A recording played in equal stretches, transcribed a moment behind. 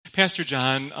Pastor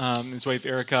John, his wife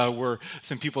Erica, were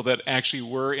some people that actually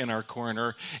were in our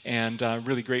corner, and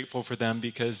really grateful for them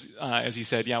because, as he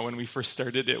said, when we first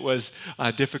started, it was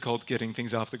difficult getting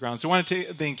things off the ground. So I want to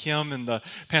thank him and the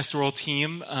pastoral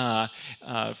team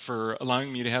for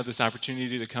allowing me to have this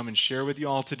opportunity to come and share with you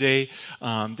all today.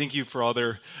 Thank you for all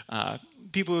their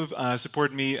people who've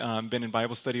supported me, been in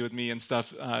Bible study with me and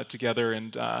stuff together,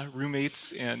 and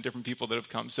roommates and different people that have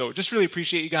come. So just really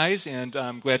appreciate you guys, and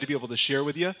I'm glad to be able to share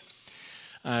with you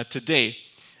today.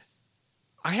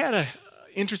 I had an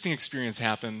interesting experience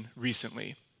happen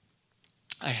recently.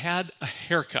 I had a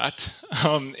haircut,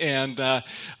 and as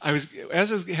I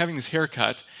was having this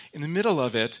haircut, in the middle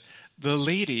of it, the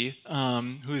lady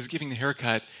who was giving the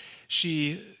haircut,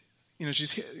 she's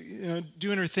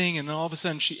doing her thing, and then all of a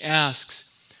sudden she asks,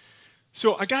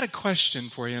 "So I got a question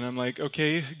for you." And I'm like,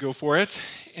 "Okay, go for it."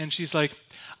 And she's like,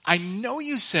 "I know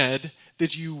you said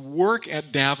that you work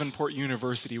at Davenport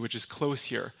University, which is close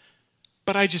here,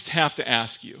 but I just have to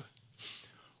ask you,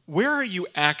 where are you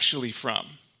actually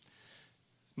from?"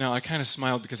 Now, I kind of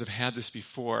smiled because I've had this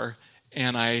before,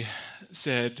 and I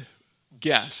said,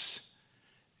 "Guess."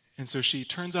 And so she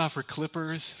turns off her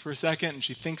clippers for a second, and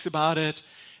she thinks about it,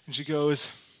 and she goes,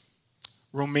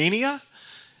 "Romania?"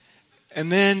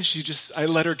 And then I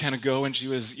let her kind of go, and she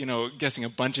was, guessing a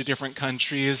bunch of different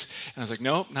countries. And I was like,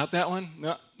 "No, not that one.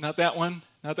 No, not that one.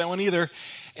 Not that one either."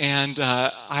 And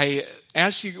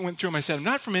as she went through them, I said, "I'm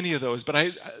not from any of those,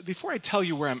 but before I tell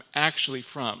you where I'm actually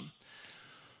from,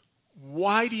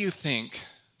 why do you think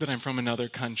that I'm from another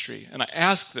country?" And I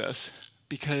ask this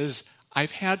because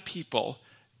I've had people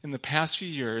in the past few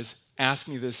years ask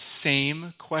me this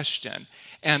same question.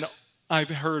 And I've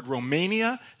heard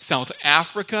Romania, South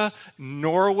Africa,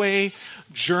 Norway,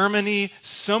 Germany,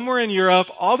 somewhere in Europe,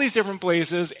 all these different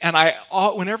places. And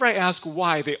whenever I ask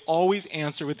why, they always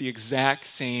answer with the exact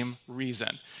same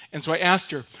reason. And so I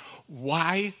asked her,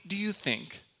 "Why do you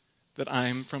think that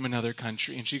I'm from another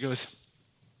country?" And she goes,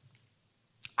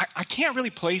 I can't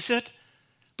really place it,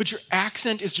 but your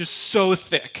accent is just so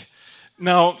thick."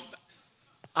 Now,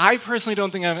 I personally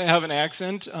don't think I have an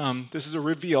accent. This is a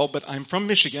reveal, but I'm from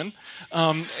Michigan.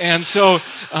 And so,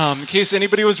 in case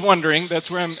anybody was wondering, that's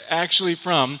where I'm actually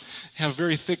from. I have a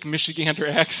very thick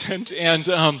Michigander accent. And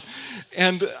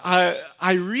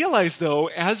I realized, though,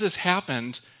 as this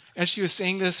happened, as she was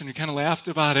saying this, and we kind of laughed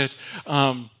about it,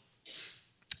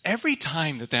 every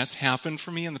time that's happened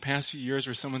for me in the past few years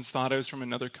where someone's thought I was from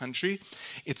another country,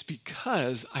 it's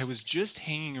because I was just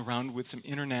hanging around with some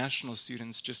international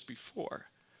students just before.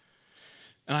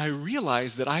 And I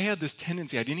realized that I had this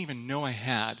tendency I didn't even know I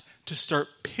had to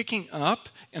start picking up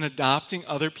and adopting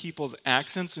other people's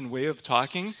accents and way of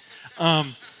talking.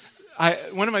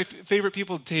 One of my favorite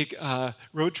people to take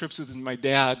road trips with is my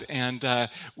dad, and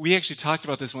we actually talked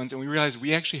about this once, and we realized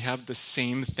we actually have the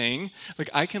same thing. Like,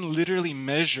 I can literally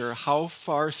measure how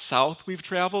far south we've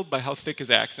traveled by how thick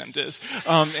his accent is.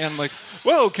 And like,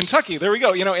 whoa, Kentucky, there we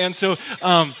go. And so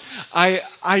I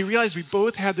realized we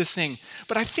both had this thing.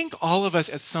 But I think all of us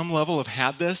at some level have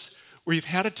had this, where you've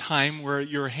had a time where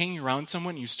you're hanging around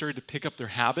someone and you started to pick up their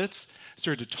habits,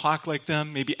 started to talk like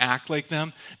them, maybe act like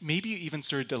them. Maybe you even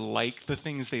started to like the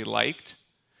things they liked.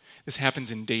 This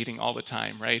happens in dating all the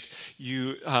time, right?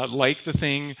 You like the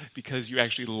thing because you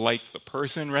actually like the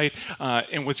person, right?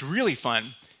 And what's really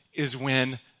fun is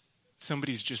when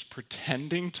somebody's just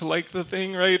pretending to like the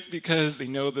thing, right? Because they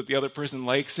know that the other person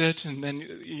likes it, and then,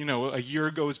 a year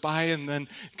goes by, and then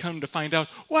come to find out,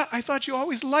 "What? I thought you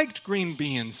always liked green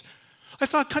beans. I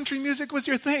thought country music was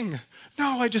your thing."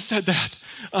 "No, I just said that."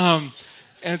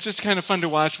 And it's just kind of fun to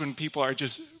watch when people are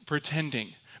just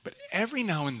pretending. But every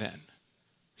now and then,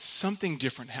 something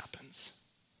different happens.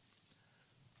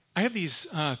 I have these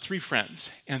 3 friends,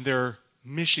 and they're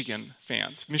Michigan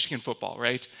fans, Michigan football,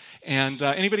 right? And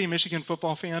anybody a Michigan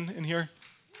football fan in here?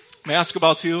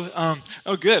 Basketball too?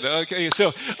 Oh, good. Okay,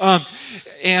 so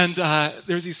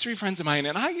there's these 3 friends of mine,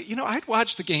 and I'd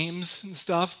watch the games and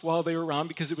stuff while they were around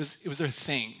because it was their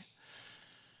thing.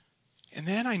 And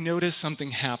then I noticed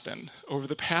something happen. Over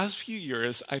the past few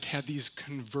years, I've had these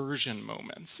conversion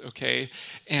moments, okay?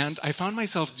 And I found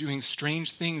myself doing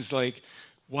strange things like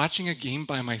watching a game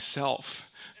by myself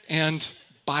and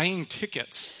buying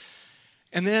tickets.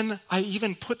 And then I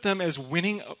even put them as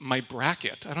winning my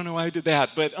bracket. I don't know why I did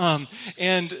that, but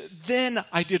and then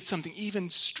I did something even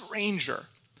stranger.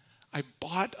 I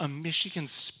bought a Michigan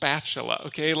spatula,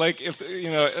 okay? Like, if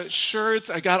shirts,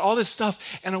 I got all this stuff.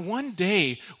 And one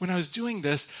day when I was doing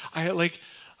this, I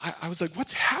was like,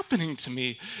 "What's happening to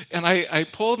me?" And I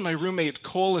pulled my roommate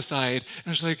Cole aside, and I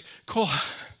was like, "Cole,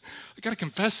 I got to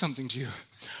confess something to you.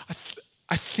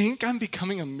 I think I'm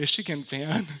becoming a Michigan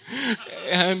fan.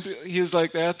 And he's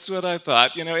like, that's what I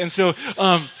thought, And so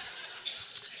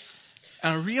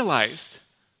I realized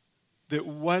that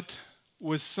what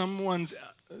was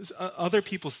other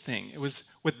people's thing, it was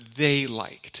what they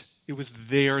liked. It was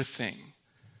their thing,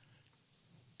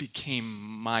 became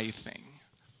my thing.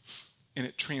 And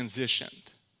it transitioned.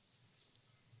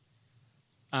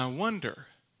 I wonder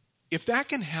if that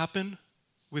can happen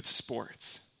with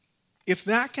sports, if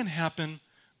that can happen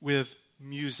with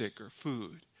music or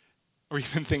food, or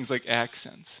even things like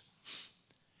accents,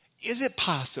 is it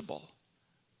possible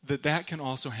that that can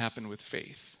also happen with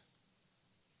faith?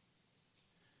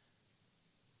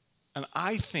 And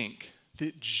I think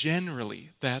that generally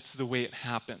that's the way it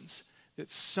happens,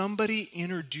 that somebody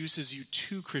introduces you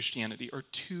to Christianity or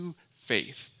to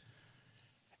faith.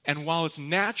 And while it's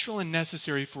natural and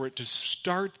necessary for it to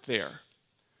start there,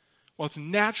 while it's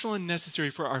natural and necessary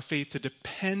for our faith to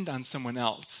depend on someone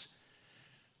else,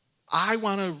 I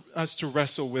want us to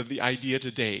wrestle with the idea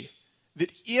today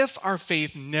that if our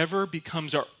faith never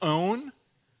becomes our own,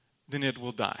 then it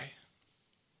will die.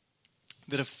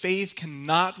 That a faith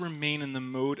cannot remain in the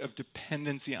mode of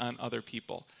dependency on other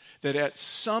people. That at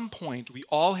some point, we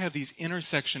all have these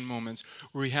intersection moments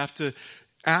where we have to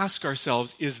ask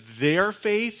ourselves, is their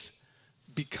faith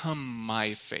become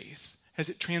my faith? Has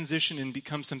it transitioned and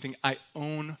become something I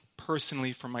own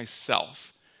personally for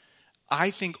myself?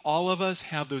 I think all of us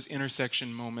have those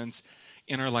intersection moments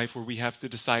in our life where we have to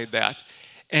decide that.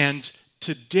 And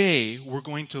today, we're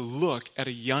going to look at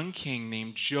a young king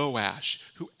named Joash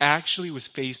who actually was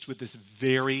faced with this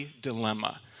very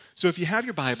dilemma. So if you have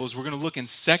your Bibles, we're going to look in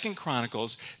 2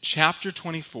 Chronicles chapter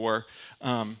 24.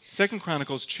 2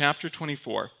 Chronicles chapter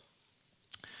 24.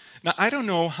 Now, I don't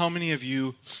know how many of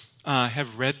you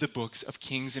have read the books of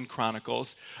Kings and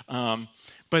Chronicles,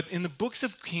 but in the books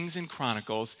of Kings and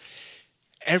Chronicles,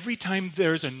 every time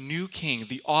there's a new king,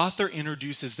 the author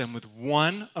introduces them with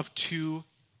one of two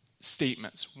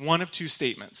statements.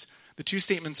 The two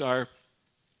statements are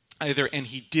either, and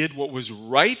he did what was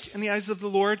right in the eyes of the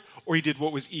Lord, or he did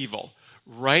what was evil.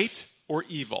 Right or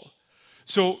evil.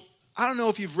 So, I don't know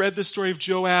if you've read the story of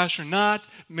Joash or not,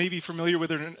 maybe familiar with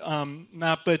it or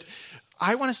not, but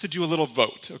I want us to do a little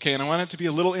vote, okay? And I want it to be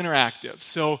a little interactive.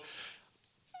 So,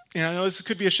 I know this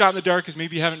could be a shot in the dark because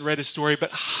maybe you haven't read his story,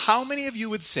 but how many of you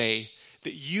would say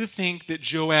that you think that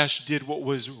Joash did what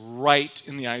was right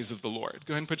in the eyes of the Lord?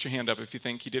 Go ahead and put your hand up if you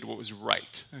think he did what was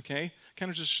right, okay? Kind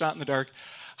of just a shot in the dark.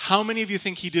 How many of you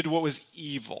think he did what was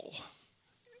evil?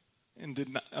 And did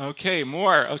not? Okay,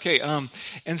 more. Okay, and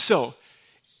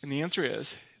the answer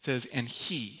is, it says, and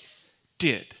he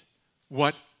did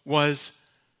what was.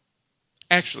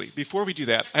 Actually, before we do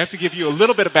that, I have to give you a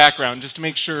little bit of background just to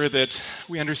make sure that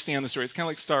we understand the story. It's kind of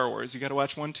like Star Wars. You got to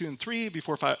watch 1, 2, and 3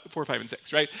 before 4, 5, and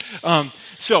 6, right?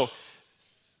 So,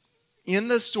 in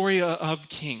the story of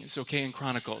Kings, okay, in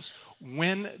Chronicles,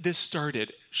 when this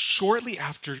started, shortly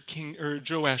after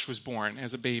Joash was born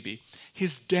as a baby,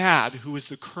 his dad, who was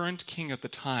the current king at the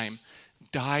time,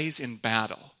 dies in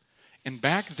battle. And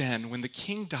back then, when the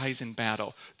king dies in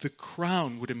battle, the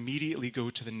crown would immediately go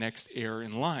to the next heir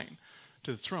in line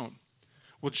to the throne.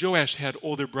 Well, Joash had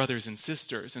older brothers and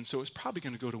sisters, and so it was probably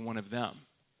going to go to one of them.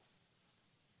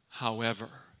 However,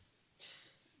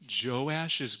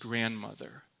 Joash's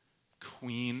grandmother,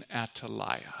 Queen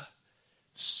Athaliah,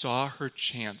 saw her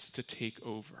chance to take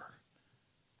over.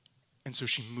 And so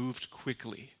she moved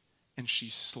quickly, and she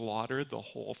slaughtered the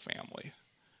whole family.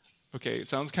 Okay, it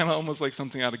sounds kind of almost like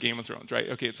something out of Game of Thrones, right?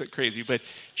 Okay, it's like crazy, but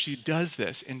she does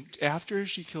this, and after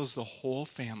she kills the whole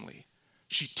family,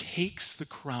 she takes the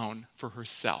crown for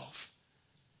herself,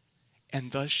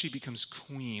 and thus she becomes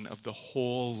queen of the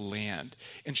whole land.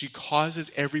 And she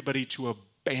causes everybody to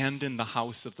abandon the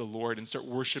house of the Lord and start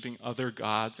worshiping other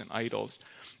gods and idols.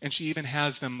 And she even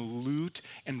has them loot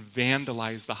and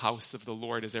vandalize the house of the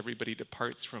Lord as everybody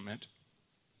departs from it.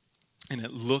 And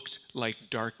it looked like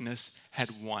darkness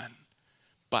had won.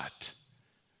 But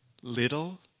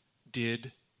little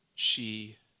did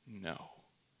she know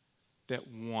that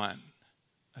one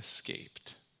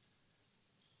escaped.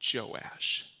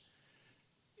 Joash.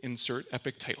 Insert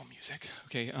epic title music.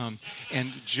 Okay,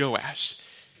 and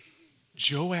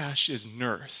Joash's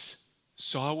nurse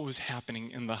saw what was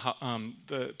happening in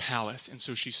the palace, and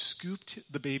so she scooped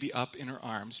the baby up in her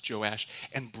arms, Joash,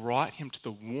 and brought him to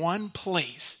the one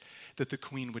place that the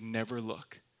queen would never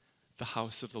look, the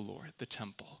house of the Lord, the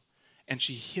temple. And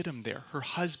she hid him there. Her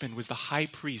husband was the high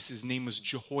priest. His name was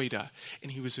Jehoiada, and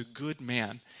he was a good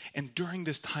man. And during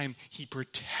this time, he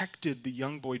protected the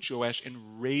young boy Joash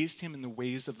and raised him in the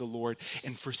ways of the Lord.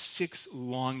 And for 6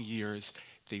 long years,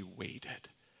 they waited.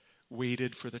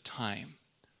 waited for the time.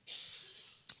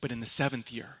 But in the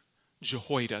 7th year,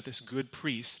 Jehoiada, this good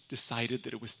priest, decided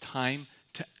that it was time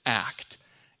to act.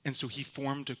 And so he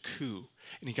formed a coup,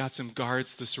 and he got some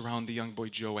guards to surround the young boy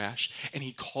Joash, and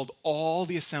he called all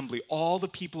the assembly, all the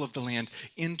people of the land,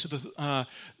 into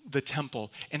the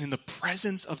temple. And in the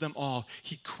presence of them all,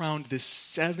 he crowned this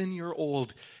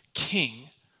 7-year-old king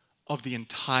of the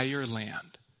entire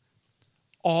land.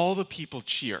 All the people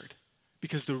cheered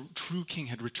because the true king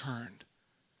had returned.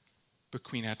 But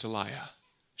Queen Athaliah,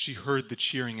 she heard the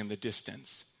cheering in the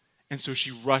distance, and so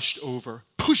she rushed over,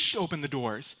 pushed open the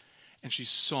doors, and she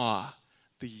saw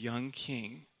the young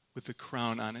king with the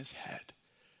crown on his head.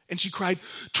 And she cried,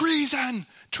 "Treason!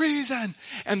 Treason!"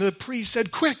 And the priest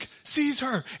said, "Quick, seize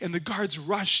her!" And the guards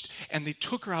rushed, and they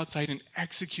took her outside and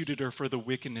executed her for the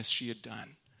wickedness she had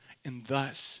done. And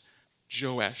thus,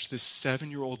 Joash, this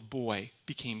 7-year-old boy,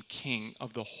 became king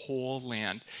of the whole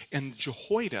land. And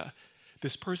Jehoiada,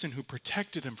 this person who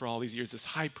protected him for all these years, this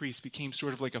high priest, became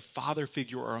sort of like a father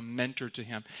figure or a mentor to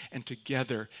him. And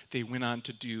together, they went on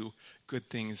to do good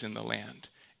things in the land.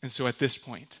 And so at this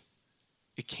point,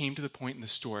 it came to the point in the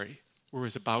story where it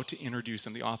was about to introduce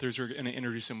him. The authors were going to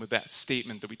introduce him with that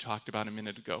statement that we talked about a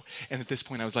minute ago. And at this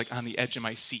point, I was like on the edge of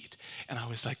my seat. And I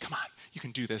was like, come on, you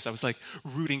can do this. I was like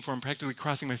rooting for him, practically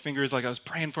crossing my fingers like I was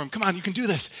praying for him. Come on, you can do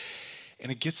this.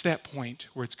 And it gets to that point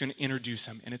where it's going to introduce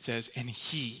him. And it says, and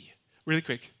he... Really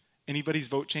quick, anybody's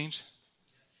vote changed?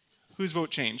 Whose vote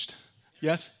changed?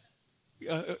 Yes?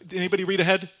 Did anybody read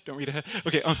ahead? Don't read ahead.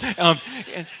 Okay.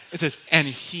 And it says, and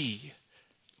he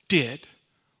did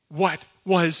what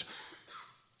was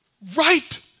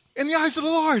right in the eyes of the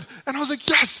Lord. And I was like,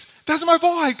 yes, that's my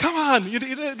boy. Come on. You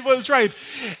did what was right.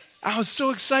 I was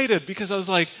so excited because I was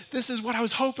like, this is what I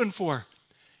was hoping for.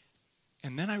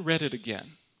 And then I read it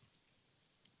again.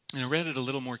 And I read it a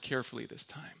little more carefully this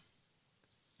time.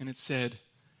 And it said,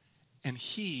 and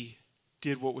he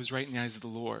did what was right in the eyes of the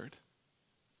Lord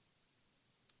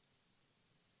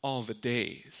all the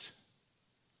days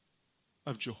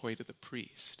of Jehoiada the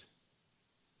priest.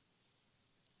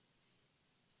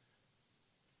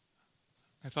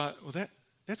 I thought, well,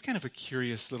 that's kind of a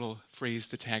curious little phrase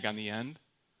to tag on the end.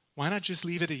 Why not just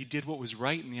leave it that he did what was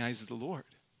right in the eyes of the Lord?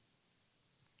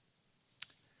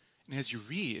 And as you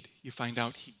read, you find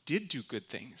out he did do good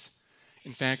things.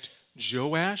 In fact,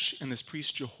 Joash and this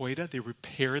priest Jehoiada, they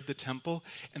repaired the temple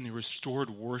and they restored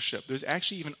worship. There's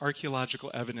actually even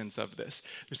archaeological evidence of this.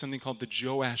 There's something called the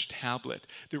Joash tablet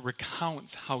that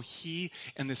recounts how he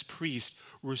and this priest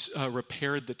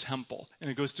repaired the temple.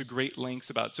 And it goes to great lengths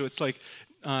about it. So it's like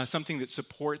something that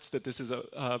supports that this is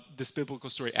this biblical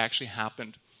story actually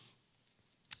happened.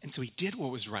 And so he did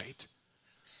what was right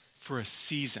for a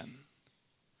season.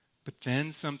 But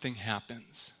then something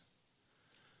happens.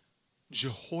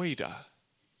 Jehoiada,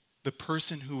 the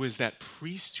person who was that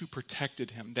priest who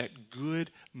protected him, that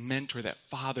good mentor, that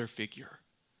father figure,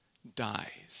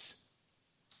 dies.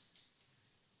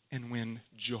 And when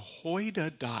Jehoiada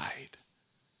died,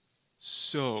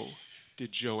 so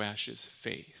did Joash's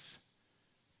faith,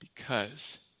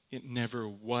 because it never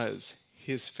was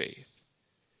his faith.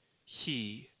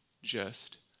 He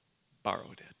just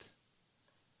borrowed it.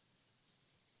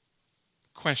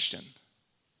 Question.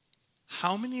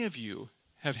 How many of you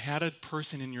have had a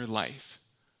person in your life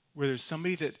where there's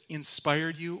somebody that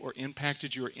inspired you or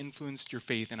impacted you or influenced your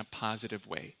faith in a positive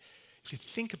way? If you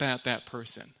think about that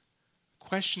person, the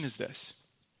question is this.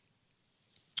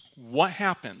 What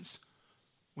happens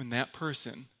when that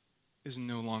person is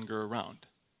no longer around?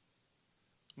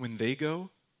 When they go,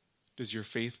 does your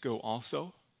faith go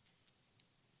also?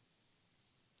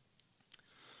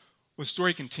 Well, the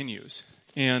story continues.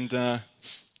 And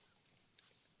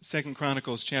 2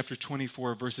 Chronicles chapter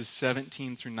 24, verses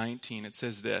 17 through 19, it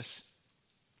says this.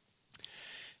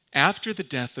 After the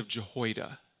death of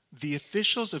Jehoiada, the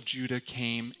officials of Judah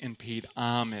came and paid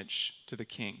homage to the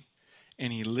king,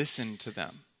 and he listened to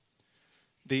them.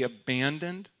 They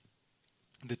abandoned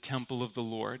the temple of the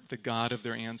Lord, the God of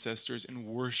their ancestors, and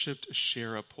worshipped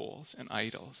Asherah poles and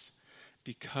idols.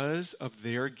 Because of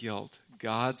their guilt,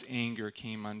 God's anger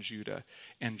came on Judah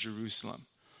and Jerusalem.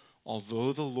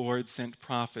 Although the Lord sent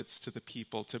prophets to the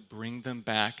people to bring them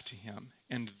back to him,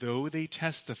 and though they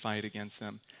testified against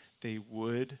them, they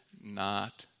would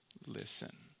not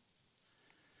listen.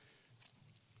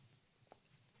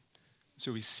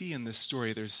 So we see in this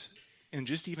story, in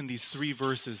just even these 3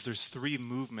 verses, there's 3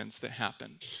 movements that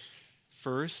happen.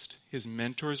 First, his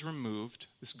mentor is removed.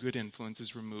 This good influence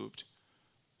is removed.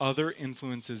 Other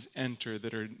influences enter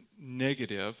that are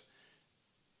negative.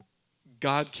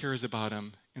 God cares about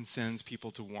him and sends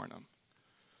people to warn him.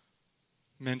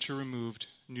 Mentor removed,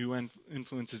 new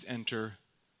influences enter,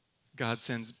 God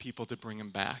sends people to bring him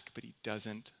back, but he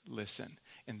doesn't listen.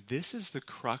 And this is the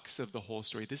crux of the whole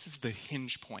story. This is the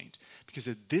hinge point. Because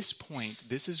at this point,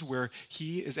 this is where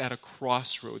he is at a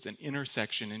crossroads, an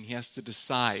intersection, and he has to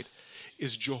decide,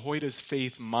 is Jehoiada's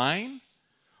faith mine,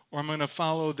 or am I going to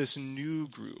follow this new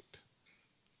group?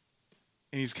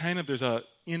 And there's a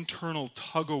internal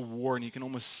tug of war, and you can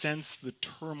almost sense the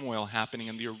turmoil happening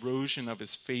and the erosion of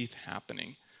his faith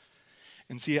happening.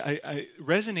 And see, I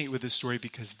resonate with this story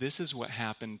because this is what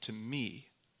happened to me.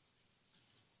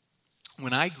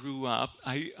 When I grew up,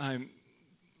 I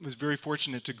was very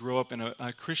fortunate to grow up in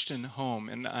a Christian home,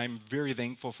 and I'm very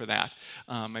thankful for that.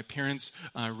 My parents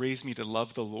raised me to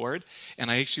love the Lord,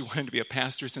 and I actually wanted to be a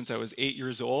pastor since I was 8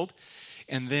 years old.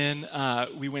 And then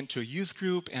we went to a youth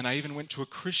group, and I even went to a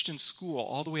Christian school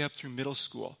all the way up through middle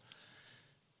school.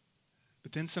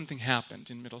 But then something happened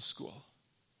in middle school.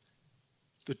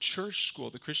 The church school,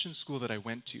 the Christian school that I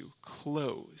went to,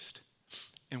 closed.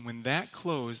 And when that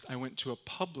closed, I went to a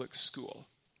public school.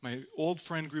 My old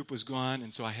friend group was gone,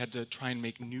 and so I had to try and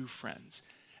make new friends.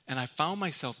 And I found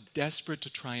myself desperate to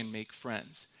try and make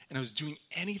friends. And I was doing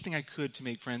anything I could to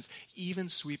make friends, even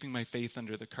sweeping my faith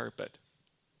under the carpet.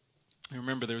 I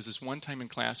remember there was this one time in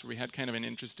class where we had kind of an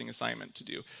interesting assignment to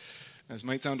do. This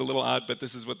might sound a little odd, but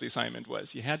this is what the assignment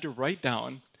was. You had to write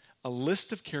down a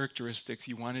list of characteristics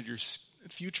you wanted your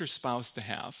future spouse to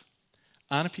have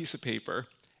on a piece of paper,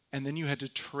 and then you had to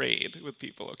trade with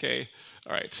people, okay?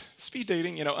 All right, speed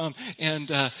dating,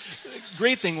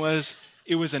 great thing was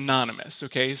it was anonymous,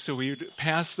 okay? So we would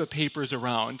pass the papers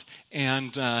around,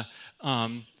 and so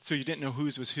you didn't know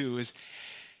whose was whose.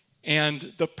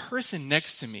 And the person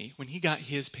next to me, when he got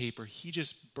his paper, he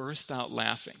just burst out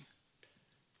laughing.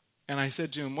 And I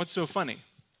said to him, "What's so funny?"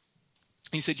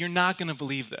 He said, "You're not going to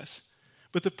believe this,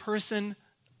 but the person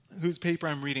whose paper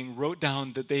I'm reading wrote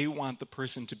down that they want the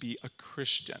person to be a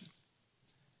Christian."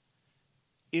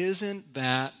 Isn't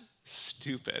that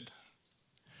stupid?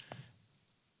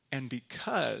 And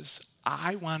because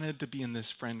I wanted to be in this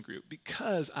friend group,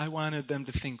 because I wanted them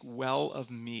to think well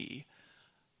of me,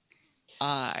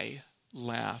 I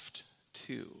laughed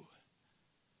too.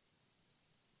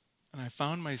 And I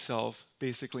found myself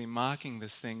basically mocking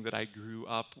this thing that I grew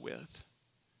up with.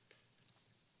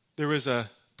 There was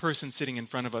a person sitting in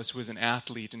front of us who was an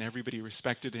athlete, and everybody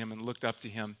respected him and looked up to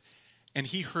him. And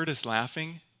he heard us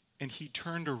laughing, and he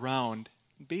turned around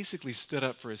and basically stood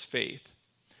up for his faith.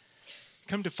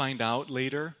 Come to find out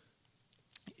later,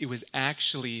 it was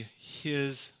actually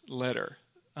his letter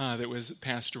that was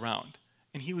passed around.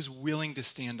 And he was willing to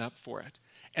stand up for it.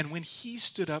 And when he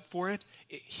stood up for it,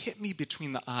 it hit me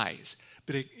between the eyes.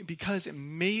 Because it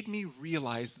made me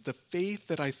realize that the faith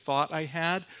that I thought I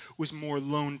had was more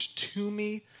loaned to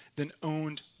me than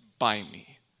owned by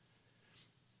me.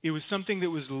 It was something that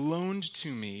was loaned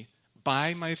to me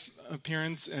by my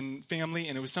parents and family,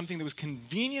 and it was something that was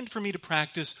convenient for me to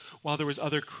practice while there was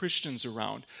other Christians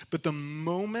around. But the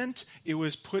moment it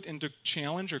was put into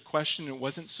challenge or question, it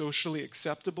wasn't socially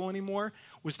acceptable anymore,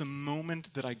 was the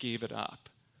moment that I gave it up.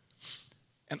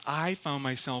 And I found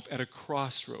myself at a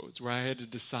crossroads where I had to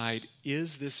decide,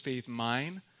 is this faith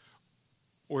mine,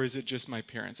 or is it just my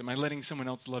parents? Am I letting someone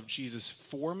else love Jesus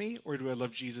for me, or do I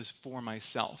love Jesus for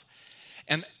myself?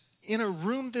 And in a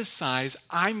room this size,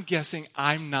 I'm guessing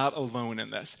I'm not alone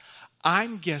in this.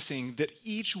 I'm guessing that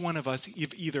each one of us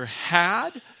have either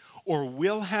had or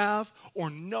will have or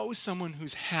know someone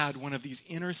who's had one of these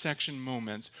intersection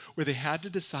moments where they had to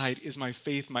decide, is my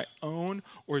faith my own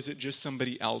or is it just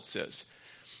somebody else's?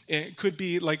 It could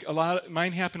be like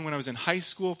mine happened when I was in high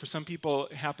school. For some people,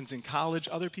 it happens in college.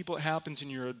 Other people, it happens in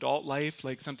your adult life,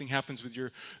 like something happens with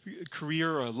your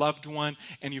career or a loved one,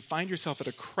 and you find yourself at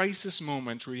a crisis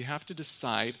moment where you have to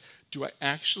decide, do I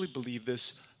actually believe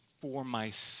this for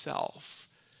myself?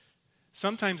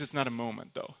 Sometimes it's not a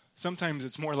moment, though. Sometimes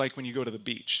it's more like when you go to the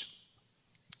beach.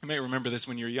 You may remember this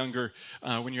when you're younger,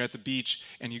 when you're at the beach,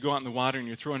 and you go out in the water and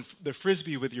you're throwing the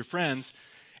frisbee with your friends,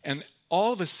 and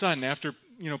all of a sudden, after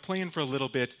playing for a little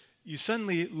bit, you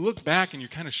suddenly look back and you're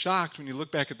kind of shocked when you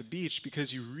look back at the beach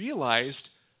because you realized,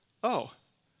 oh,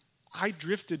 I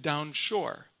drifted down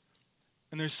shore.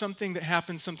 And there's something that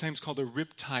happens sometimes called a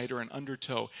riptide or an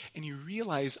undertow, and you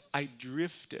realize I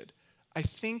drifted. I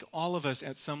think all of us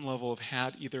at some level have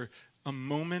had either a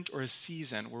moment or a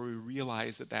season where we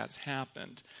realize that that's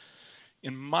happened.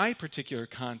 In my particular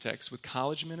context with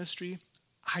college ministry,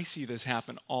 I see this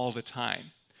happen all the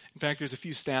time. In fact, there's a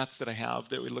few stats that I have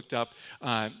that we looked up.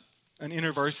 An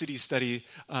InterVarsity study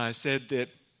said that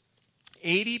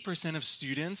 80% of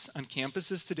students on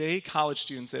campuses today, college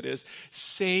students that is,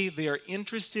 say they are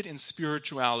interested in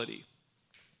spirituality.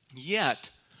 Yet,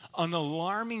 an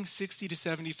alarming 60 to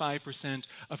 75%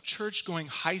 of church-going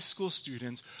high school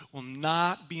students will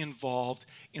not be involved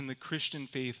in the Christian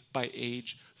faith by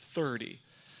age 30.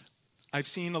 I've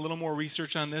seen a little more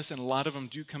research on this, and a lot of them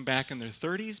do come back in their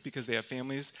 30s because they have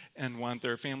families and want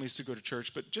their families to go to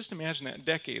church. But just imagine that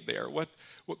decade there. What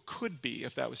could be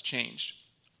if that was changed?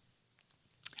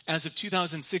 As of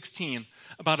 2016,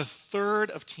 about a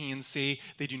third of teens say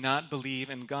they do not believe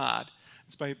in God.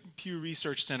 It's by Pew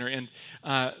Research Center, and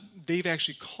they've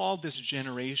actually called this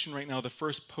generation right now the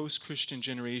first post-Christian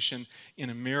generation in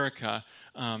America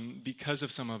because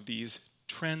of some of these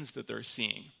trends that they're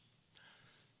seeing.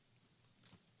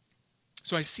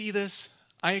 So I see this.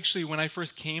 When I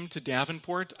first came to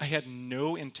Davenport, I had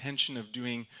no intention of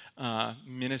doing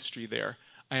ministry there.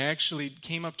 I actually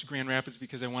came up to Grand Rapids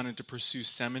because I wanted to pursue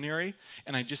seminary,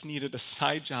 and I just needed a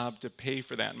side job to pay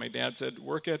for that. And my dad said,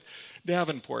 work at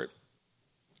Davenport.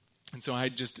 And so I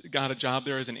just got a job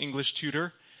there as an English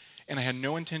tutor, and I had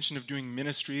no intention of doing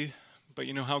ministry, but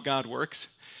you know how God works.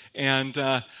 And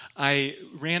I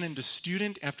ran into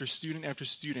student after student after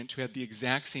student who had the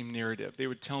exact same narrative. They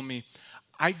would tell me,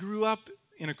 I grew up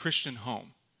in a Christian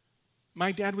home.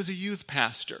 My dad was a youth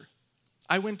pastor.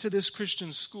 I went to this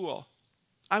Christian school.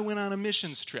 I went on a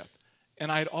missions trip.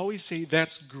 And I'd always say,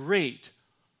 that's great.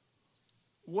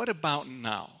 What about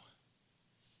now?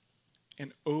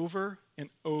 And over and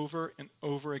over and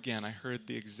over again, I heard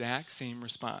the exact same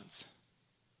response.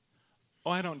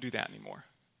 Oh, I don't do that anymore.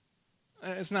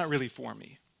 It's not really for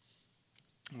me.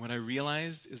 And what I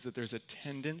realized is that there's a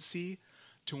tendency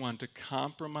to want to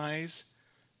compromise,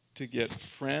 to get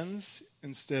friends,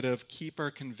 instead of keep our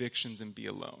convictions and be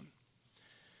alone.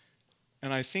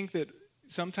 And I think that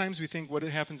sometimes we think what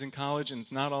happens in college, and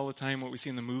it's not all the time what we see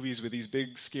in the movies with these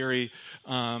big, scary,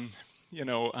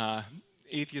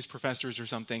 atheist professors or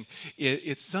something.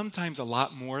 It's sometimes a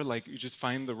lot more like you just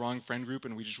find the wrong friend group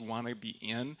and we just want to be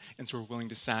in, and so we're willing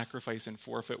to sacrifice and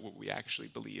forfeit what we actually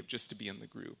believe just to be in the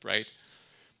group, right?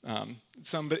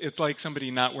 It's like somebody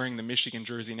not wearing the Michigan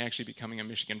jersey and actually becoming a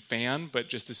Michigan fan, but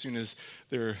just as soon as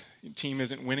their team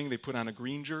isn't winning, they put on a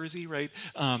green jersey, right?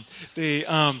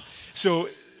 So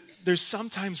there's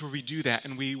sometimes where we do that,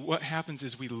 and what happens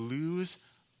is we lose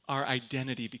our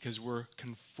identity because we're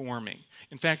conforming.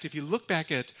 In fact, if you look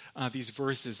back at these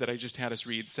verses that I just had us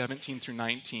read, 17 through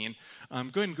 19, go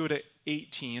ahead and go to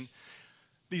 18.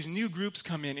 These new groups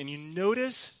come in, and you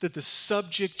notice that the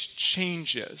subject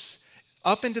changes.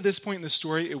 Up until this point in the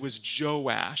story, it was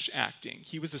Joash acting.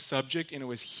 He was the subject, and it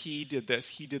was he did this,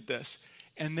 he did this.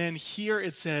 And then here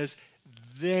it says,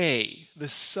 the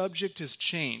subject has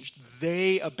changed.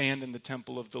 They abandoned the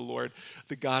temple of the Lord,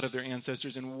 the God of their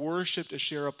ancestors, and worshipped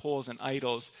Asherah poles and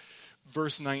idols.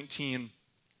 Verse 19,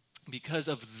 because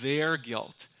of their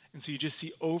guilt. And so you just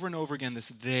see over and over again this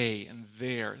they and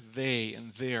there,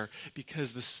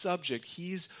 because the subject,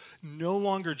 he's no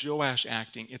longer Joash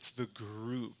acting, it's the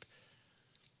group.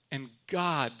 And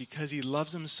God, because he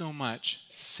loves them so much,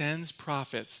 sends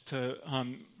prophets to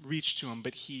reach to him,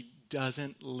 but he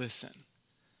doesn't listen.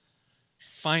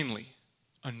 Finally,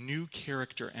 a new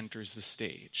character enters the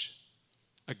stage.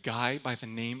 A guy by the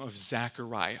name of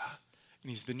Zechariah. And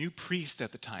he's the new priest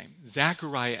at the time.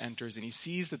 Zechariah enters, and he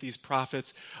sees that these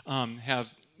prophets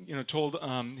have told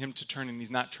him to turn, and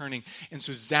he's not turning. And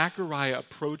so Zechariah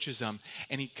approaches him,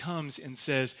 and he comes and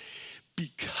says,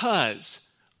 because...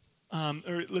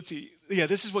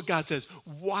 this is what God says.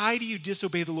 Why do you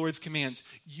disobey the Lord's commands?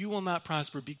 You will not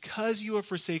prosper. Because you have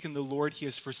forsaken the Lord, he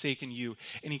has forsaken you.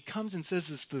 And he comes and says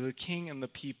this to the king and the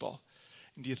people.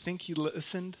 And do you think he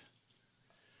listened?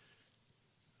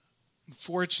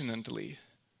 Unfortunately,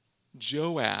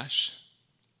 Joash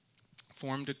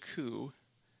formed a coup,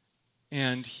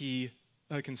 and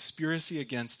a conspiracy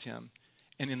against him.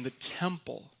 And in the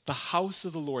temple, the house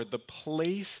of the Lord, the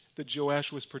place that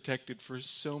Joash was protected for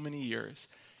so many years,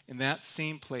 in that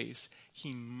same place,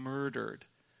 he murdered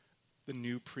the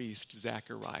new priest,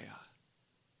 Zechariah.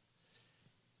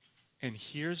 And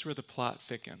here's where the plot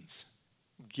thickens.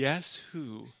 Guess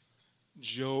who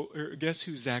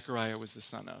Zechariah was the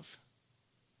son of?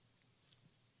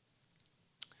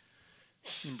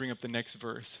 You can bring up the next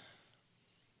verse.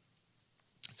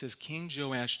 It says, King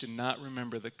Joash did not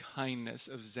remember the kindness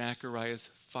of Zechariah's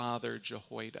father,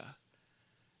 Jehoiada.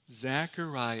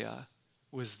 Zechariah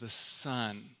was the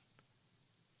son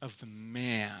of the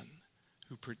man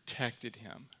who protected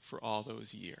him for all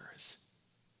those years.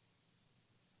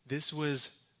 This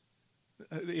was,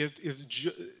 if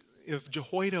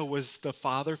Jehoiada was the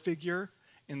father figure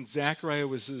and Zechariah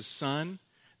was his son,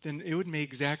 then it would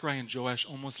make Zechariah and Joash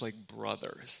almost like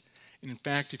brothers. And in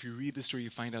fact, if you read the story, you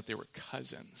find out they were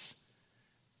cousins.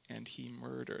 and he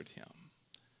murdered him.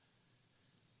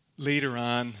 Later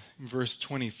on, in verse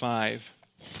 25,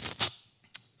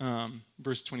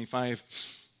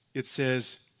 it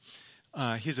says,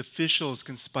 his officials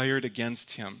conspired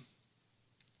against him.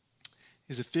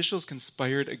 His officials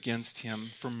conspired against him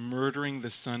for murdering the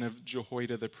son of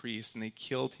Jehoiada the priest, and they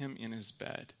killed him in his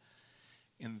bed.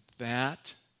 And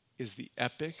that is the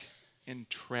epic and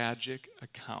tragic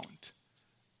account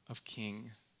of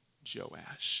King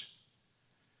Joash.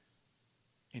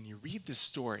 And you read this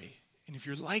story, and if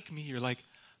you're like me, you're like,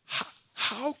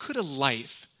 how could a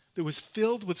life that was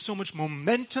filled with so much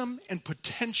momentum and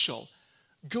potential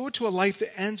go to a life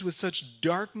that ends with such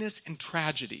darkness and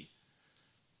tragedy?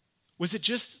 Was it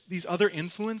just these other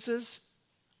influences?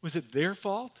 Was it their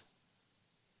fault?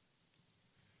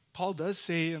 Paul does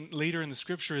say later in the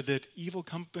scripture that evil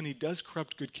company does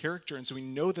corrupt good character, and so we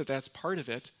know that that's part of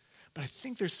it. But I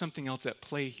think there's something else at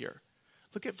play here.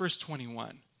 Look at verse 21.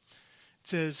 It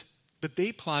says, but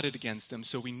they plotted against him,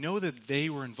 so we know that they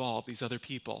were involved, these other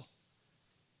people.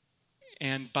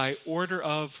 And by order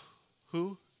of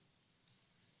who?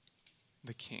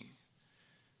 The king.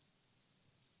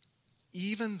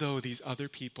 Even though these other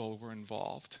people were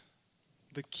involved,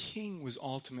 the king was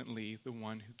ultimately the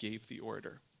one who gave the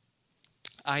order.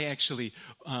 I actually,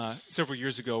 several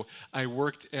years ago, I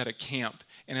worked at a camp.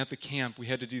 And at the camp, we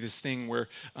had to do this thing where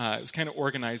it was kind of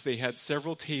organized. They had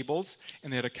several tables,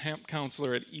 and they had a camp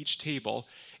counselor at each table.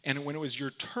 And when it was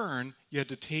your turn, you had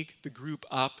to take the group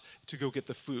up to go get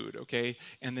the food, okay?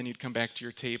 And then you'd come back to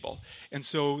your table. And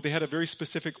so they had a very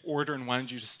specific order and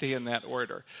wanted you to stay in that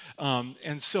order.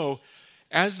 And so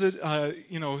as the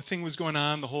thing was going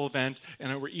on, the whole event,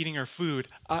 and we're eating our food,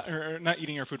 or not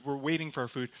eating our food, we're waiting for our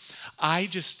food, I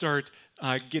just start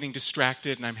getting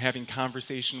distracted, and I'm having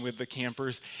conversation with the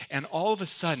campers, and all of a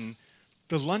sudden,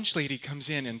 the lunch lady comes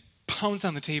in and pounds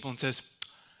on the table and says,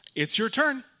 it's your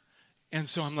turn. And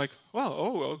so I'm like, well,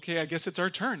 okay, I guess it's our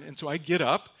turn. And so I get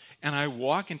up, and I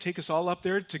walk and take us all up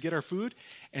there to get our food,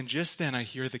 and just then I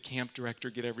hear the camp director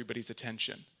get everybody's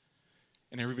attention.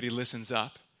 And everybody listens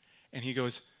up. And he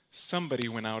goes, somebody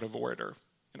went out of order.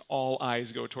 And all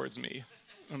eyes go towards me.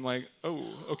 I'm like, oh,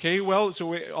 okay, well, so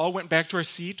we all went back to our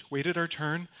seat, waited our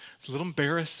turn. I was a little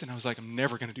embarrassed, and I was like, I'm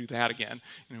never going to do that again.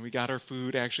 We got our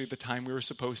food actually at the time we were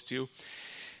supposed to.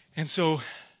 And so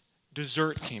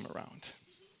dessert came around.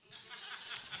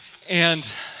 And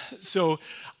so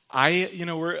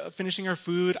we're finishing our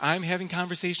food. I'm having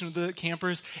conversation with the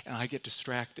campers, and I get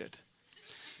distracted.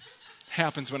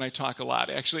 Happens when I talk a lot,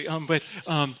 actually. But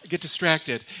I get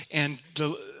distracted, and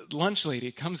the lunch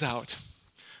lady comes out,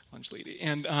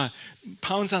 and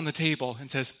pounds on the table and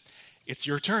says, it's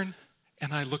your turn.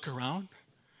 And I look around.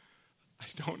 I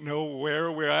don't know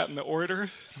where we're at in the order.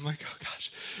 I'm like, oh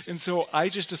gosh. And so I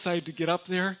just decide to get up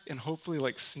there and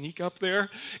hopefully sneak up there.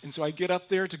 And so I get up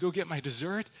there to go get my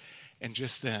dessert. And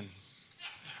just then,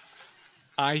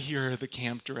 I hear the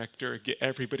camp director get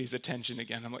everybody's attention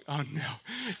again. I'm like, oh no.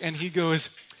 And he goes,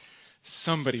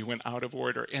 somebody went out of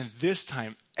order. And this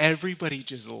time, everybody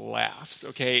just laughs,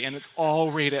 okay? And it's all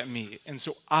right at me. And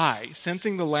so I,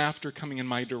 sensing the laughter coming in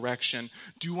my direction,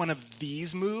 do one of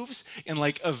these moves and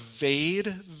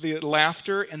evade the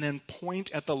laughter and then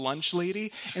point at the lunch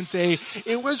lady and say,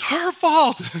 it was her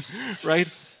fault, right?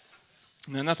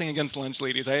 Now, nothing against lunch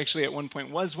ladies. I actually at one point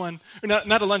was one. Or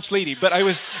not a lunch lady, but I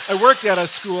worked at a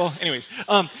school. Anyways,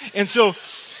 and so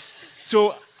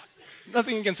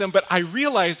nothing against them, but I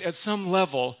realized at some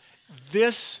level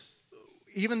this,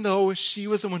 even though she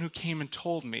was the one who came and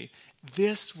told me,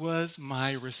 this was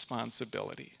my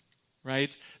responsibility,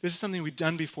 right? This is something we'd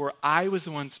done before. I was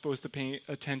the one supposed to pay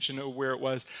attention to where it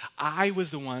was. I was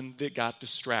the one that got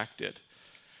distracted.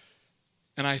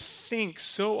 And I think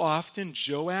so often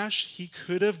Joash, he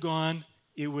could have gone,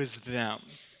 it was them.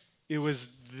 It was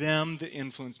them that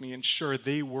influenced me. And sure,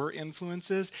 they were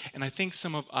influences. And I think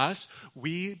some of us,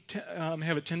 we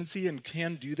have a tendency and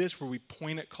can do this where we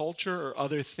point at culture or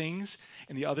other things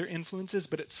and the other influences.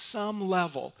 But at some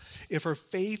level, if our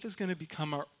faith is going to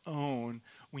become our own,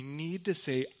 we need to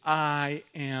say, I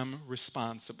am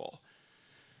responsible.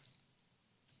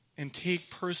 And take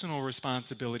personal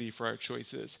responsibility for our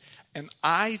choices. And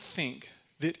I think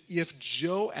that if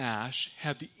Joash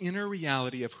had the inner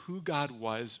reality of who God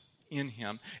was in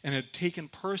him and had taken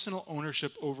personal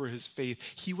ownership over his faith,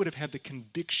 he would have had the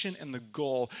conviction and the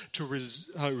goal to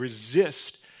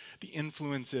resist the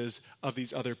influences of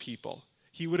these other people.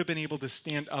 He would have been able to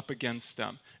stand up against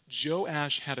them.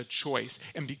 Joash had a choice.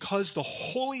 And because the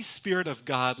Holy Spirit of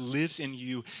God lives in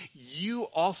you, you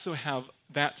also have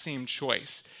that same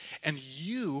choice. And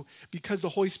you, because the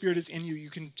Holy Spirit is in you, you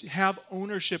can have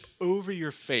ownership over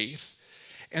your faith.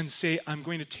 and say, I'm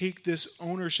going to take this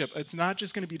ownership. It's not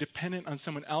just going to be dependent on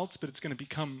someone else, but it's going to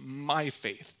become my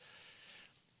faith.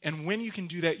 And when you can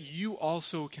do that, you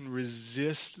also can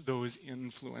resist those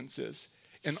influences.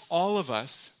 And all of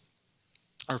us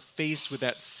are faced with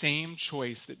that same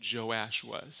choice that Joash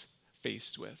was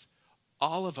faced with.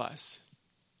 All of us,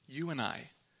 you and I,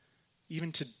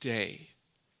 even today,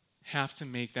 have to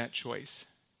make that choice.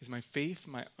 Is my faith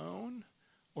my own,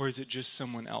 or is it just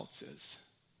someone else's?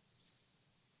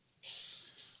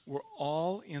 We're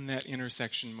all in that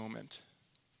intersection moment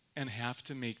and have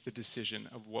to make the decision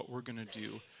of what we're going to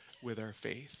do with our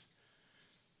faith.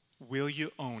 Will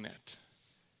you own it?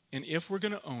 And if we're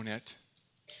going to own it,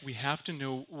 we have to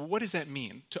know, what does that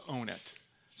mean, to own it?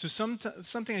 So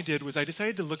something I did was I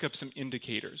decided to look up some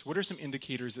indicators. What are some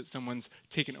indicators that someone's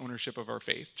taken ownership of our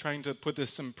faith? Trying to put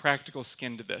some practical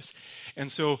skin to this.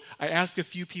 And so I asked a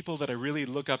few people that I really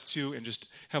look up to and just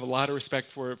have a lot of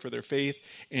respect for their faith.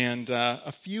 And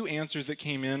a few answers that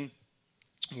came in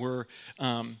were,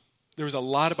 there was a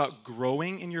lot about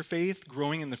growing in your faith,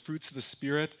 growing in the fruits of the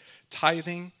Spirit,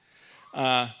 tithing.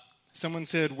 Someone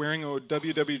said wearing a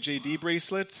WWJD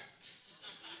bracelet.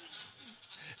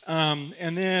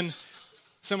 And then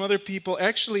some other people,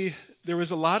 actually, there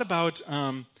was a lot about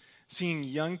seeing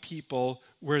young people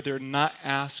where they're not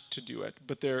asked to do it,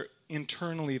 but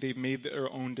internally they've made their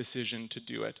own decision to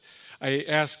do it. I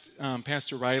asked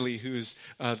Pastor Riley, who's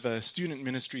the student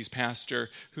ministries pastor,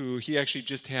 who he actually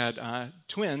just had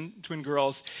twin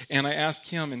girls, and I asked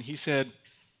him, and he said,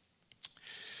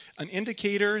 an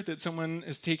indicator that someone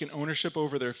has taken ownership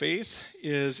over their faith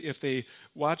is if they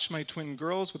watch my twin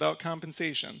girls without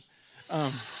compensation.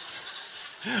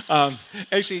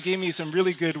 Actually, he gave me some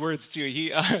really good words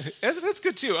too. That's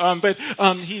good too. But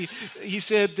he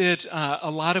said that a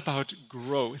lot about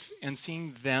growth and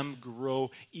seeing them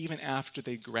grow even after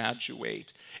they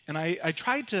graduate. And I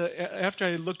tried to, after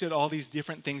I looked at all these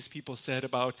different things people said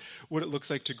about what it looks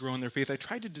like to grow in their faith, I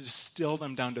tried to distill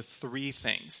them down to 3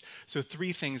 things. So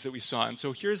 3 things that we saw. And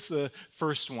so here's the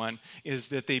first one: is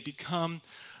that they become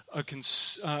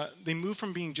they move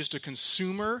from being just a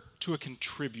consumer to a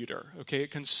contributor, okay? A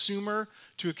consumer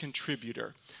to a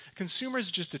contributor.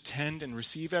 Consumers just attend and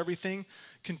receive everything.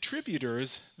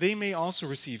 Contributors, they may also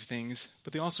receive things,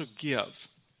 but they also give.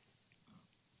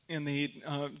 And they've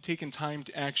taken time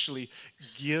to actually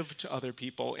give to other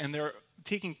people, and they're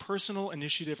taking personal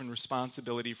initiative and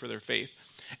responsibility for their faith.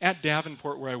 At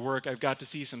Davenport, where I work, I've got to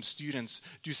see some students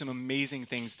do some amazing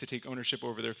things to take ownership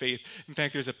over their faith. In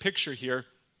fact, there's a picture here.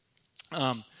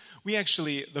 We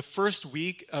actually, the first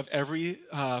week of every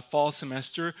fall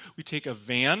semester, we take a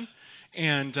van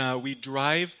and we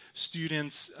drive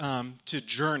students to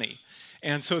Journey.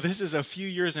 And so this is a few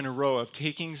years in a row of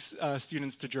taking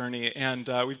students to Journey. And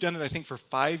we've done it, I think, for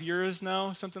 5 years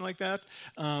now, something like that.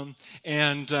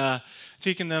 And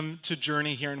taking them to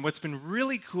Journey here. And what's been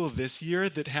really cool this year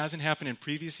that hasn't happened in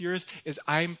previous years is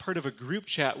I'm part of a group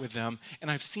chat with them. And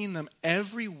I've seen them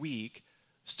every week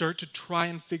start to try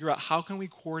and figure out how can we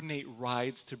coordinate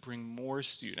rides to bring more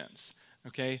students,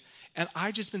 okay? And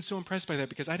I've just been so impressed by that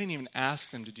because I didn't even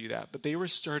ask them to do that. But they were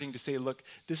starting to say, look,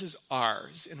 this is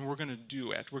ours, and we're going to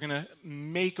do it. We're going to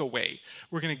make a way.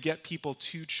 We're going to get people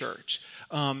to church.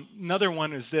 Another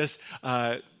one is this.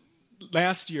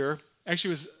 Last year,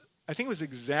 actually I think it was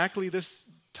exactly this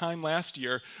time last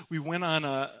year, we went on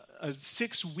a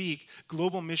 6-week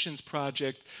global missions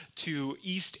project to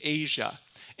East Asia.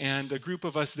 And a group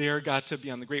of us there got to be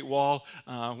on the Great Wall.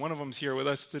 One of them's here with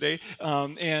us today.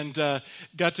 And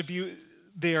got to be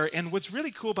there. And what's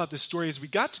really cool about this story is we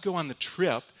got to go on the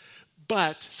trip.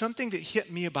 But something that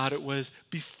hit me about it was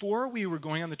before we were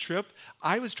going on the trip,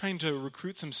 I was trying to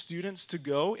recruit some students to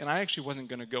go, and I actually wasn't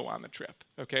going to go on the trip,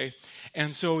 okay?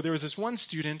 And so there was this one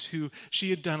student who, she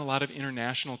had done a lot of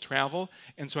international travel,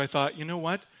 and so I thought, you know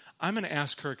what? I'm going to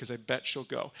ask her because I bet she'll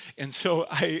go. And so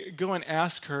I go and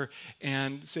ask her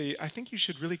and say, I think you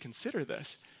should really consider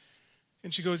this.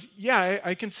 And she goes, yeah,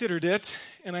 I considered it,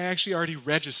 and I actually already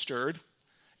registered,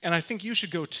 and I think you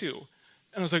should go too.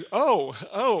 And I was like,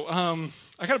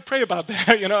 I got to pray about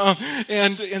that, you know.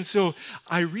 And so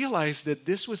I realized that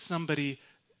this was somebody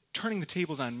turning the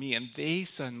tables on me, and they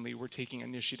suddenly were taking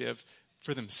initiative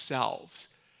for themselves.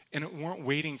 And it weren't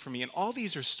waiting for me. And all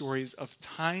these are stories of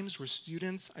times where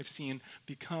students I've seen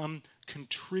become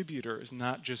contributors,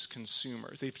 not just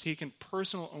consumers. They've taken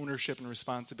personal ownership and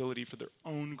responsibility for their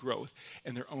own growth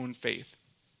and their own faith.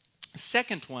 The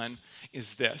second one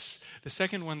is this. The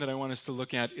second one that I want us to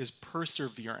look at is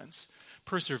perseverance.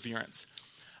 Perseverance.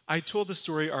 I told the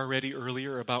story already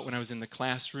earlier about when I was in the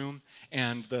classroom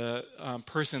and the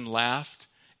person laughed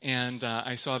and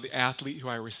I saw the athlete who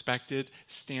I respected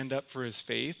stand up for his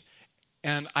faith.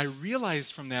 And I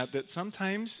realized from that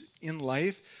sometimes in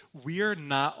life, we are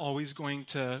not always going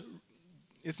to,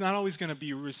 it's not always going to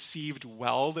be received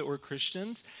well that we're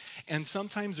Christians. And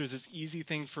sometimes there's this easy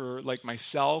thing for like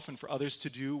myself and for others to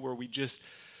do where we just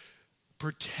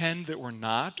pretend that we're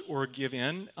not or give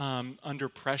in under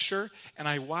pressure. And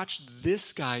I watched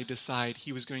this guy decide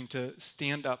he was going to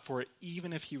stand up for it,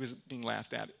 even if he was being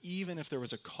laughed at, even if there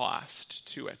was a cost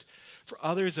to it. For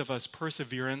others of us,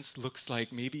 perseverance looks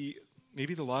like maybe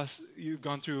the loss, you've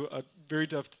gone through a very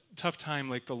tough time,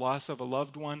 like the loss of a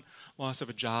loved one, loss of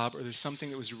a job, or there's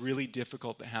something that was really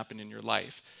difficult that happened in your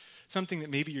life. Something that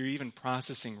maybe you're even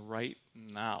processing right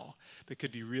now that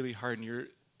could be really hard. And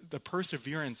the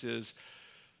perseverance is,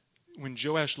 when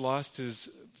Joash lost his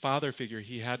father figure,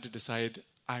 he had to decide,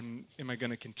 am I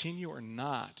going to continue or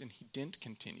not? And he didn't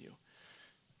continue.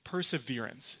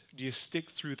 Perseverance. Do you stick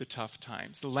through the tough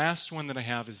times? The last one that I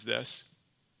have is this.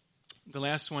 The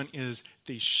last one is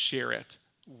they share it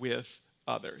with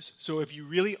others. So if you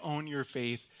really own your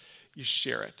faith, you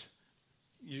share it.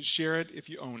 You share it if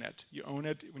you own it. You own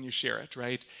it when you share it,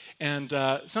 right? And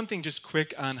something just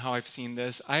quick on how I've seen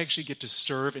this. I actually get to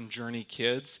serve and journey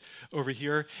kids over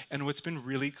here. And what's been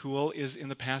really cool is in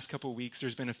the past couple of weeks,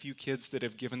 there's been a few kids that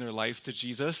have given their life to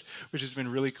Jesus, which has been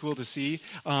really cool to see.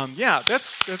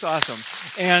 That's awesome.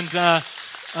 And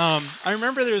I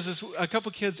remember there was a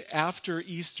couple kids after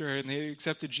Easter, and they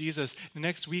accepted Jesus. The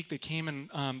next week, they came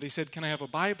and they said, "Can I have a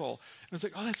Bible?" And I was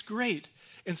like, "Oh, that's great."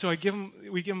 And so we give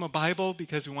them a Bible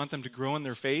because we want them to grow in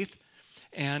their faith.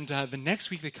 And the next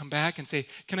week they come back and say,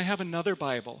 "Can I have another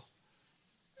Bible?"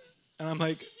 And I'm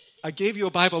like, "I gave you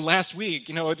a Bible last week.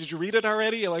 Did you read it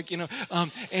already?"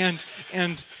 And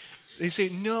they say,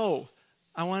 "No,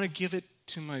 I want to give it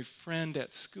to my friend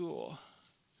at school."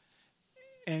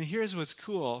 And here's what's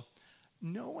cool.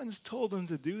 No one's told them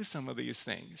to do some of these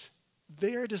things.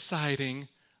 They're deciding,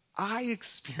 I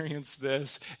experienced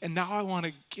this, and now I want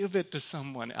to give it to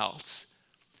someone else.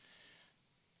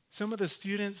 Some of the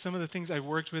students, some of the things I've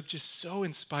worked with just so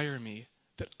inspire me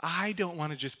that I don't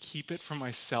want to just keep it for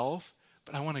myself,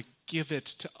 but I want to give it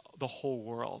to the whole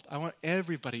world. I want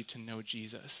everybody to know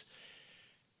Jesus.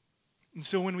 And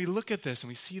so when we look at this and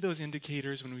we see those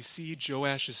indicators, when we see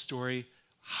Joash's story,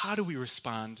 how do we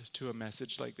respond to a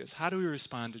message like this? How do we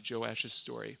respond to Joash's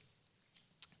story?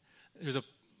 There's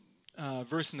a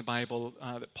verse in the Bible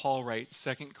that Paul writes,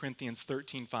 2 Corinthians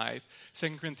 13:5.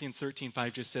 2 Corinthians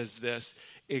 13:5 just says this: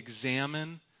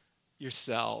 examine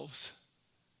yourselves.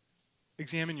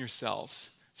 Examine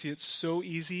yourselves. See, it's so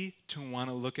easy to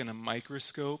want to look in a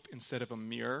microscope instead of a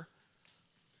mirror.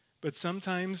 But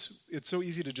sometimes it's so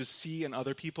easy to just see in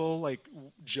other people like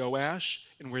Joash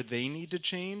and where they need to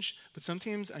change. But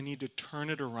sometimes I need to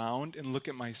turn it around and look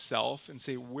at myself and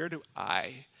say, where do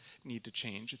I need to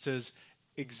change? It says,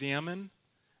 examine,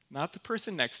 not the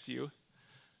person next to you,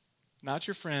 not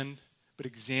your friend, but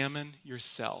examine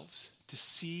yourselves to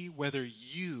see whether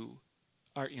you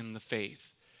are in the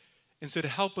faith. And so to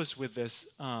help us with this,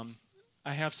 I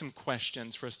have some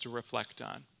questions for us to reflect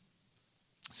on.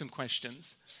 Some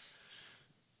questions.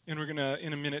 And we're going to,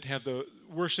 in a minute, have the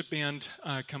worship band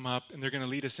come up, and they're going to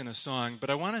lead us in a song.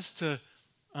 But I want us to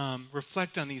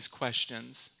reflect on these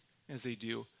questions as they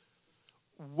do.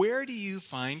 Where do you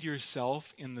find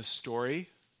yourself in the story?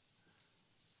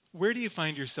 Where do you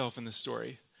find yourself in the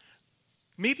story?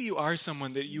 Maybe you are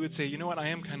someone that you would say, you know what, I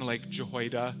am kind of like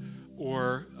Jehoiada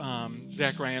or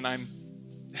Zechariah, and I'm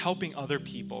helping other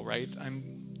people, right?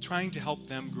 I'm trying to help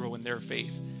them grow in their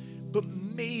faith. But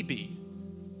maybe,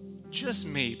 just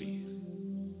maybe,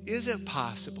 is it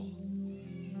possible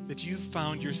that you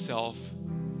found yourself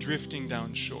drifting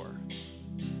down shore?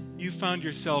 You found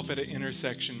yourself at an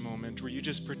intersection moment where you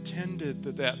just pretended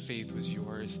that faith was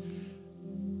yours.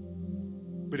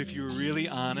 But if you were really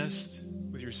honest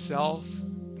with yourself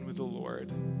and with the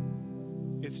Lord,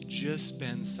 it's just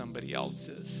been somebody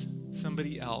else's.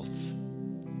 Somebody else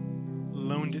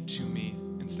loaned it to me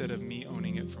instead of me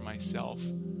owning it for myself.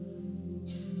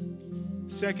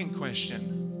 Second question.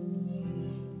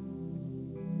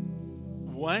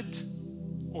 What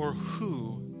or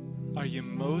who are you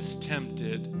most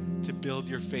tempted to build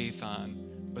your faith on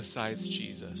besides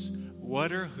Jesus?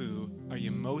 What or who are you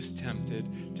most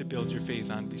tempted to build your faith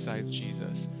on besides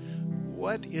Jesus?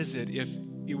 What is it if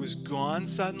it was gone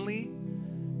suddenly,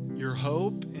 your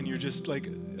hope and your just like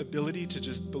ability to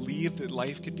just believe that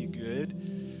life could be good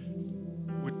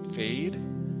would fade?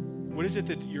 What is it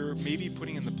that you're maybe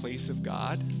putting in the place of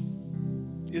God?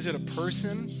 Is it a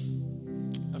person,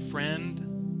 a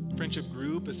friend, friendship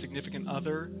group, a significant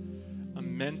other, a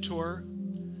mentor?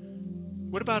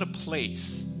 What about a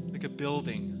place, like a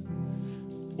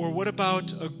building? Or what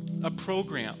about a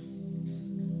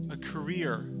program, a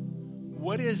career?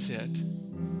 What is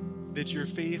it that your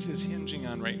faith is hinging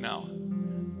on right now?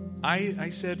 I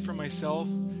said for myself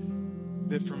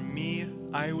that for me,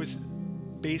 I was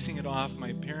basing it off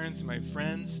my parents and my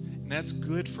friends, and that's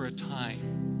good for a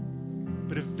time.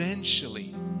 But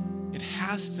eventually, it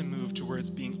has to move to where it's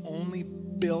being only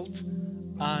built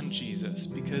on Jesus,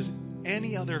 because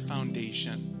any other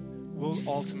foundation will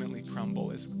ultimately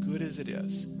crumble, as good as it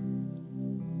is.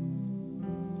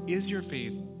 Is your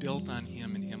faith built on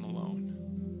Him and Him alone?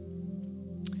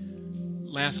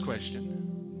 Last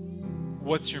question.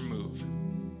 What's your move?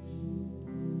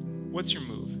 What's your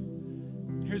move?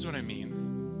 Here's what I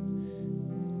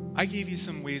mean. I gave you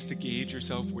some ways to gauge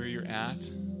yourself where you're at,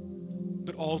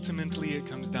 but ultimately it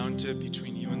comes down to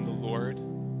between you and the Lord.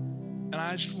 And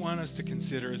I just want us to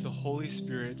consider, is the Holy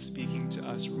Spirit speaking to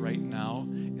us right now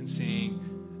and saying,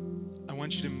 I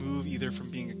want you to move either from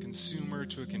being a consumer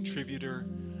to a contributor.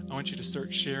 I want you to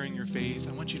start sharing your faith.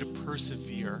 I want you to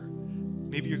persevere.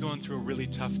 Maybe you're going through a really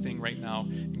tough thing right now,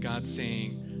 and God's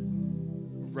saying,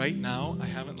 right now, I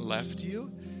haven't left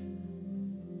you.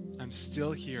 I'm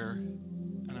still here,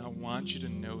 and I want you to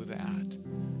know that.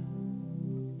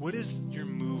 What is your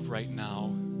move right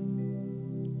now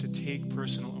to take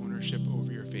personal ownership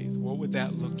over your faith? What would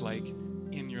that look like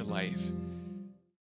in your life?